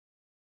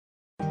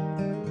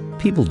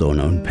People don't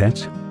own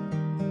pets.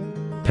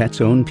 Pets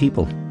own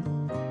people.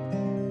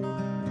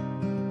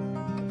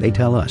 They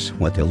tell us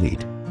what they'll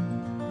eat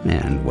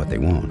and what they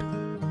won't.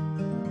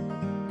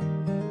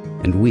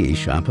 And we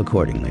shop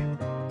accordingly.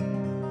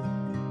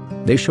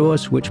 They show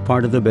us which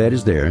part of the bed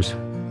is theirs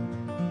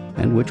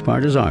and which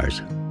part is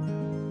ours.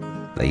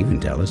 They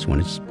even tell us when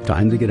it's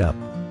time to get up.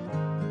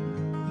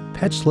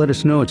 Pets let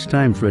us know it's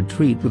time for a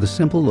treat with a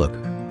simple look.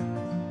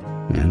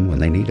 And when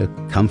they need a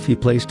comfy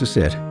place to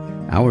sit,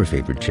 our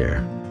favorite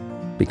chair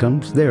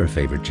becomes their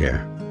favorite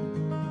chair.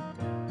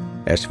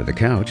 As for the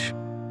couch,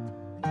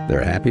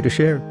 they're happy to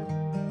share.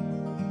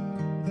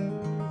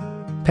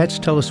 Pets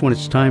tell us when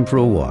it's time for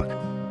a walk,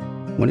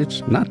 when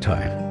it's not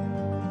time,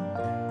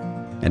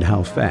 and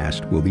how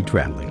fast we'll be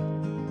traveling.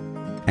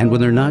 And when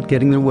they're not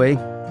getting their way,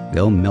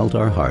 they'll melt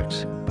our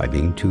hearts by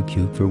being too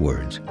cute for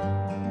words.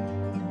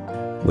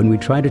 When we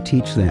try to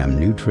teach them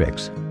new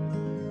tricks,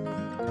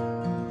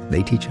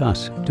 they teach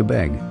us to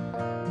beg.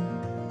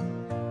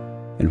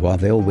 And while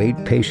they'll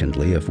wait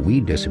patiently if we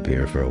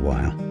disappear for a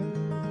while,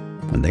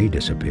 when they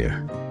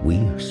disappear, we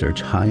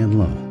search high and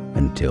low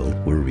until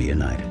we're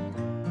reunited.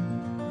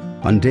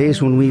 On days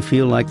when we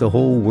feel like the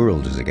whole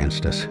world is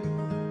against us,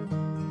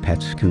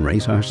 pets can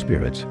raise our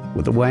spirits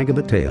with a wag of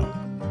a tail,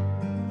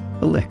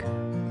 a lick,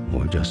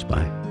 or just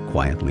by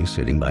quietly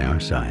sitting by our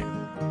side.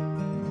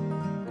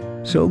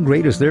 So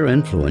great is their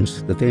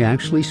influence that they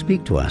actually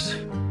speak to us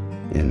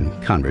in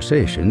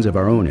conversations of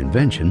our own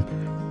invention,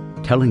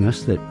 telling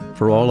us that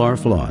for all our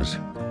flaws,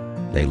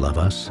 they love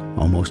us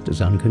almost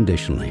as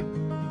unconditionally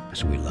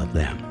as we love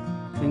them.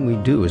 Everything we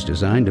do is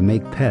designed to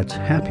make pets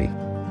happy.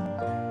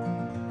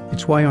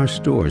 It's why our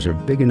stores are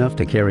big enough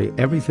to carry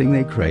everything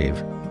they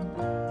crave,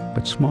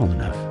 but small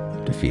enough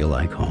to feel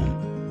like home.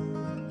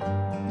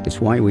 It's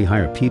why we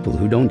hire people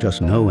who don't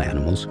just know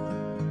animals,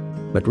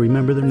 but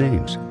remember their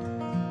names.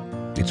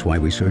 It's why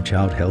we search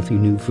out healthy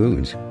new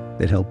foods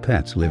that help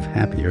pets live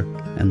happier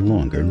and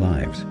longer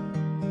lives,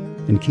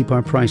 and keep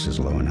our prices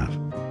low enough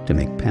to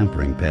make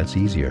pampering pets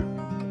easier.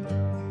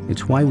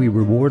 It's why we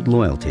reward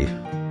loyalty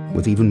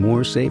with even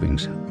more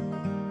savings.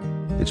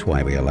 It's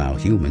why we allow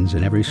humans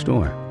in every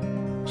store,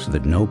 so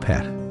that no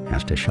pet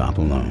has to shop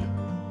alone.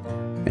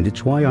 And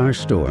it's why our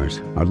stores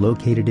are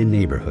located in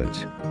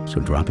neighborhoods, so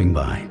dropping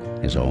by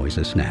is always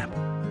a snap.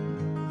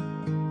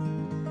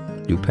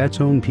 Do pets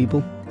own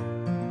people?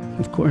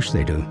 Of course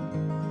they do.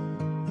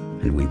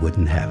 And we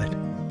wouldn't have it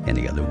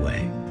any other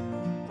way.